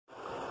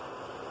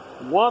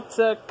What's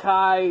up,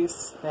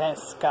 guys?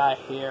 This guy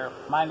here.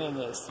 My name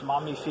is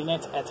Mommy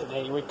Phoenix, and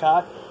today we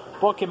got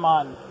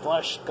Pokemon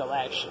Plush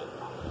collection.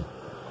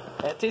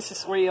 And this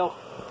is real.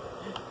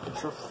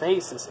 Your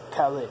face is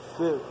colored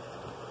food.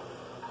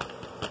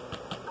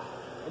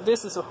 And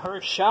this is a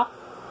her shop.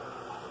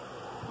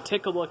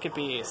 Take a look at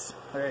these.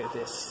 Where is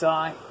this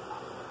sign?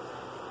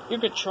 You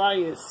could try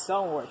it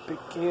somewhere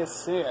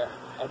because here.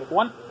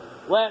 Everyone,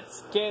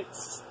 let's get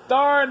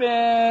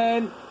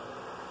started.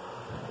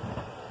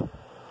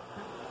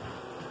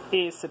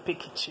 Here's a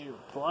Pikachu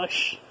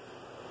plush.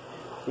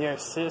 Your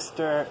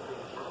sister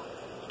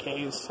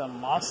gave some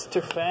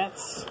monster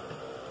fans.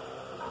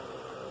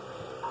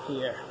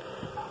 Here.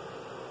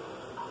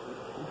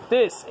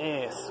 This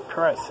is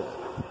Crescent.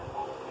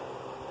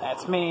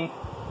 That's me.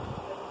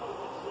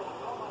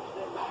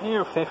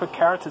 Your favorite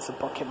characters in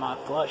Pokemon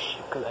plush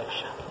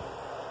collection.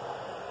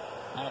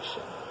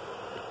 Action.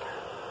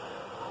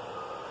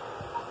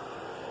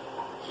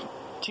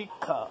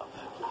 Teacup.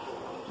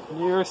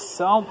 Your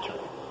Salter.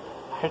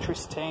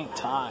 Interesting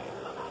time.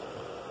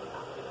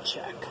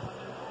 Check.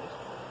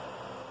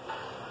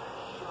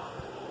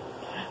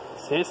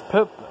 This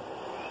Poop.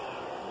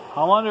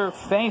 I wonder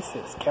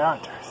faces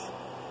characters.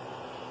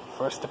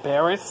 First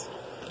appearance.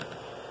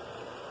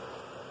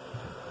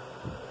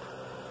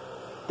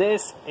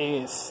 This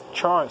is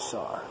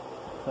Charizard.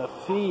 The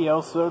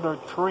fields of their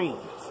dreams.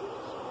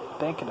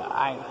 Think of the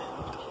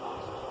island.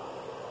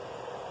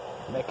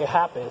 Make it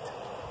happen.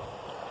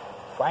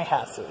 Find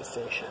house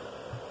civilization.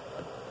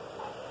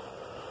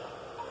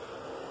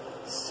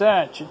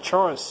 Such a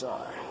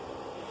Charizard.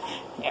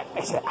 Yeah,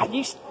 I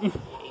used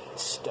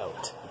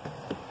stoked.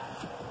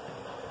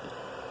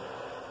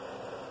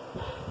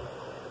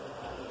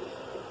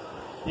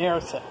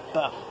 There's a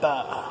ba.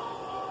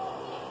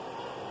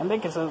 I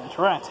think it's a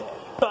Durante.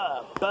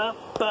 Ba.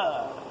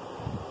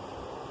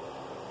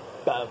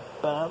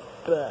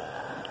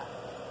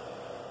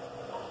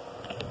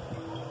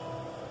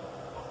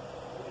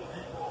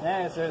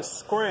 There's a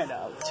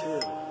Squirtle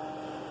too.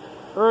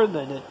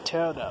 Early the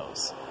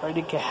turtles, or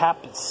you can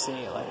happen to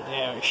see like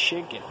they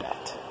should get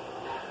that.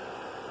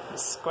 The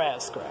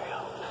Squirtle.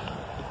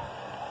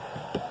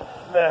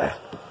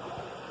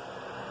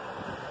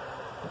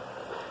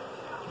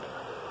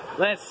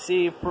 Let's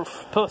see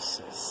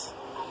pussies.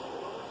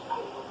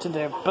 To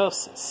their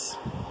bosses.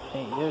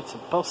 Hey, you to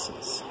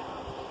bosses.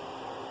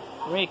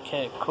 We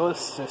can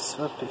close this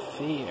with the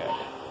fear.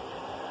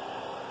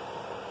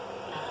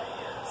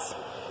 Yes.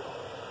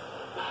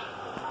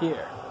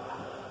 Here.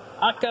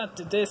 I got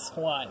to this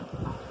one.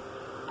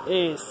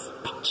 Is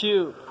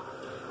Pichu.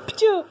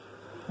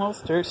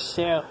 Monster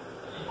Shell.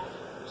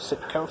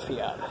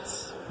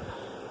 Sarcophagus.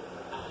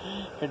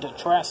 And the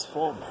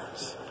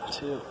Transformers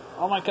too.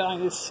 Oh my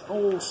god, it's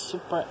all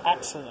super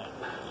excellent.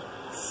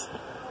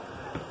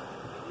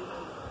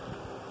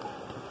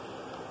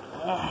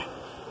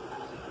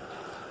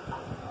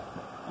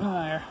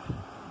 There.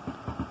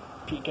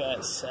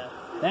 Because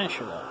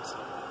Naturals.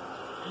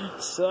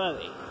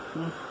 Sully.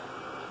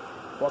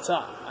 What's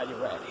up? Are you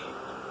ready?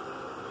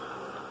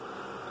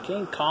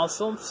 King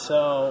Console,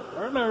 so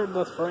earlier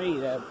the three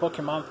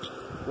Pokemon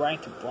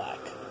ranked in black.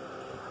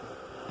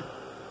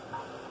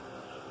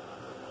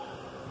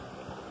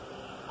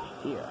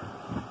 Here.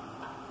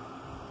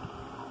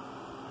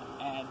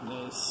 And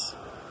this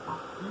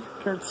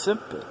third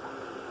simple.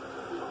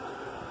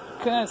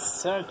 Because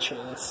such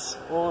is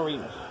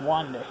already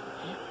won the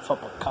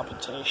football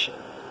competition.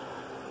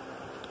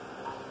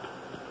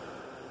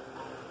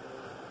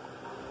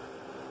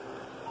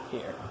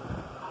 Here.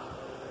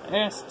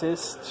 As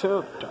this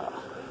Tuta.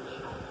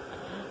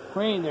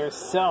 Reader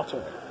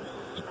Salter.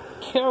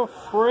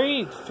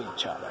 Carefree with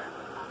each other.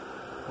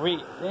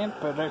 Read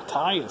Emperor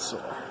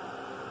Dinosaur.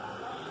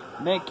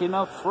 Making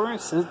up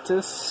first is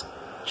this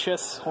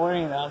just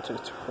holding out to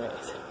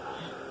trade.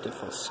 The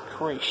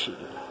frustration.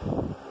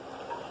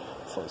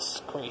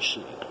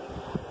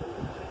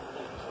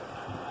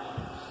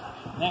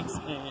 Next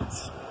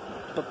is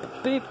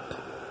Beep.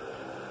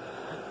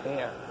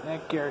 Here,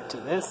 next gear to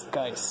this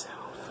guy's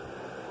self.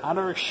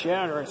 Outer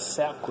shadow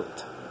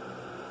circlet.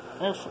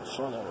 Therefore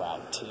further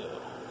out too.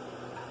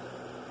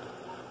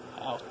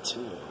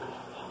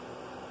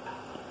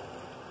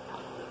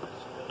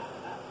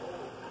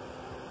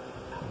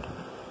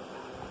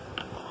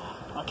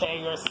 Okay,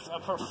 you're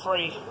super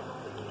free.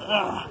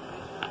 Ugh.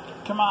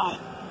 Come on.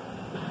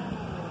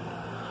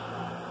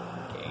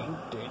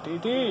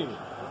 Do.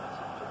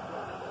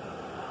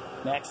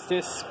 Next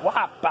is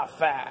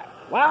Wabafat.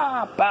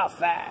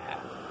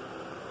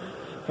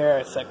 Here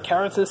is a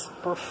characters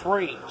per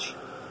fridge.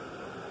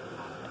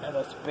 And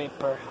it's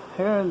paper.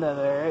 Here and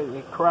there is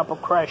the Crumple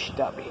Crush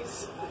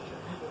dummies.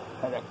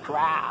 And a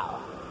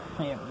growl.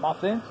 And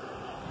muffin.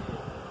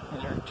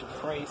 And there are two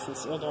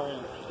phrases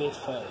other this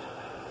food.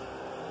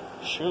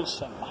 Shoot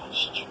so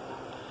much.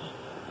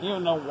 You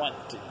know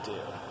what to do.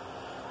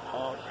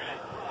 Alright.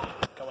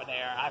 Go in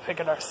there. I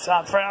figured our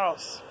son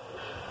froze.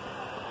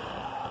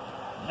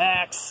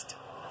 Next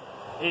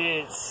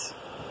is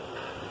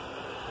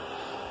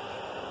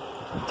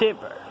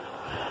Tipper.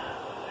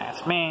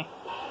 That's me.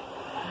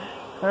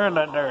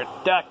 Another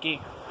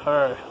ducky.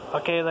 Her.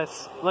 Okay,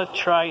 let's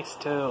try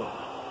to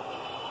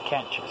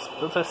catch us.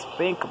 With a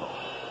spinkable.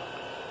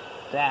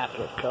 That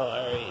would call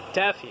a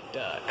Daffy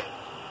Duck.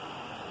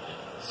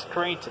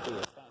 Screen to do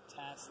is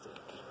fantastic.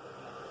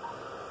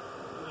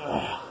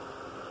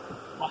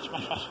 Watch.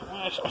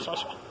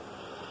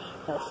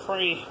 You're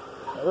free.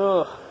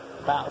 Ugh.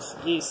 Bounce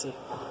easy.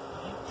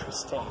 For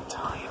staying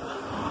time.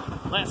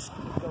 Let's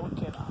go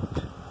get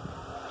out.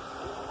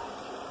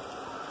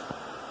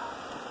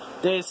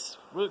 This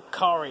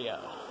Lucario.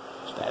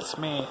 That's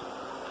me.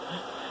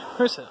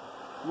 Where's it?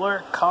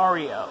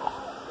 Lucario.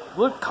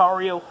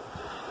 Lucario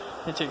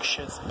into a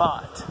shit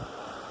spot.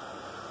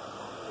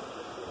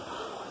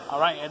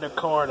 Alright, in the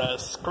corner,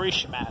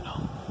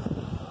 Screechmattle.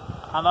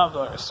 I love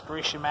the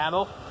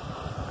Screechmattle.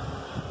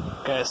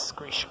 Okay,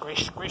 screech.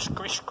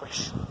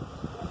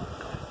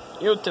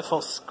 Beautiful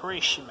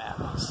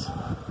Screechmattles.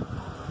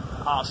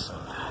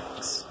 Awesome,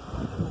 nice.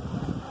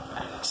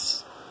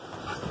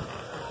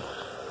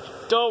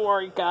 Don't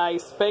worry,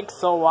 guys. Thanks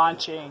for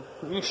watching.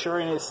 You sure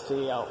in this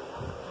video.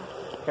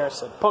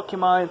 Here's a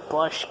Pokemon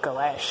plush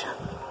collection.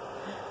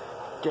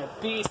 The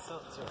Beast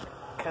of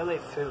the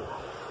Califu.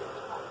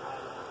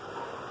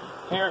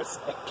 Here's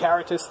a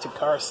characters to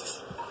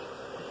curses.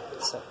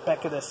 It's a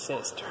Becca the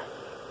sister.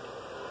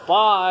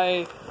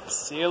 Bye.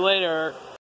 See you later.